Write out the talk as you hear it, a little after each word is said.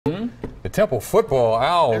Temple football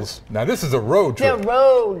Owls. Now this is a road trip. The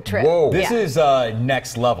road trip. Whoa. This is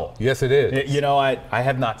next level. Yes, it is. You know, I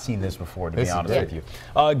have not seen this before, to be honest with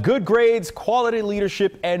you. Good grades, quality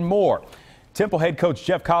leadership, and more. Temple head coach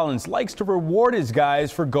Jeff Collins likes to reward his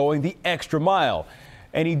guys for going the extra mile.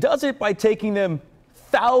 And he does it by taking them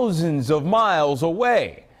thousands of miles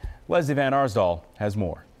away. Lesley Van Arsdall has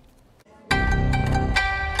more.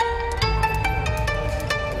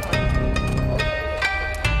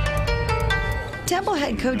 Temple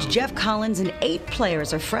head coach Jeff Collins and 8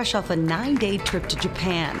 players are fresh off a 9-day trip to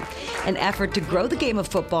Japan, an effort to grow the game of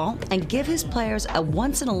football and give his players a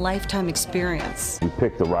once-in-a-lifetime experience. We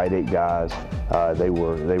picked the right 8 guys. They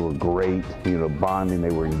were great, bonding.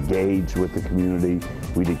 They were engaged with the community.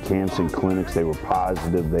 We did camps and clinics. They were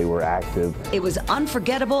positive. They were active. It was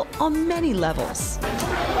unforgettable on many levels.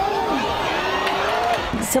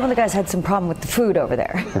 Some of the guys had some problem with the food over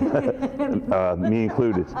there. Me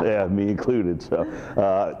included. Yeah, me included. So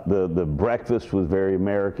the breakfast was very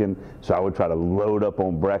American, so I would try to load up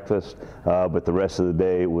on breakfast, but the rest of the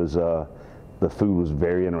day it was the food was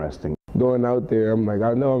very interesting. Going out there, I'm like,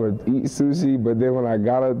 I know I'm gonna eat sushi, but then when I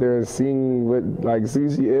got out there and seen what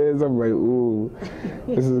sushi is, I'm like, ooh,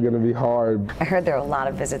 this is gonna be hard. I heard there are a lot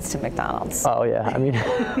of visits to McDonald's. Oh yeah, I mean,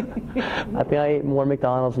 I think I ate more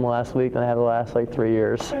McDonald's in the last week than I have the last 3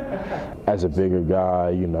 years. As a bigger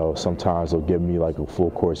guy, sometimes they'll give me a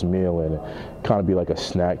full course meal and it kind of be like a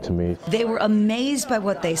snack to me. They were amazed by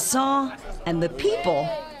what they saw, and the people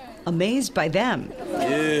amazed by them.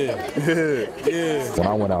 When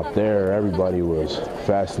I went out there, everybody was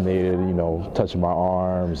fascinated, touching my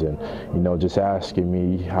arms and, just asking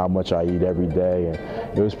me how much I eat every day. And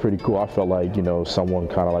it was pretty cool. I felt like, someone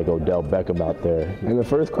kind of like Odell Beckham out there. And the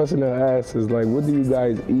first question they asked is what do you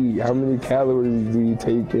guys eat? How many calories do you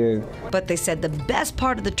take in? But they said the best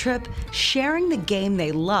part of the trip, sharing the game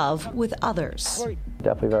they love with others.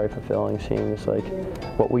 Definitely very fulfilling seeing just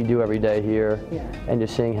what we do every day here and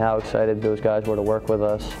just seeing how excited those guys were to work with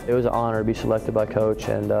us. It was an honor to be selected by Coach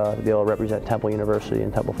and to be able to represent Temple University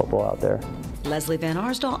and Temple football out there. Lesley Van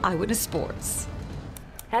Arsdall, Eyewitness Sports.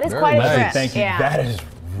 That is quite a trip. Thank you. Yeah. That is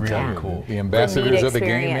really cool. The ambassadors of the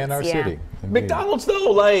game in our city. McDonald's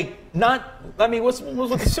though, what's with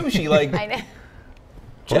the sushi? I know.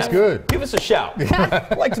 That's good. Give us a shout.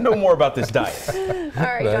 I'd like to know more about this diet. All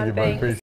right, John, thanks.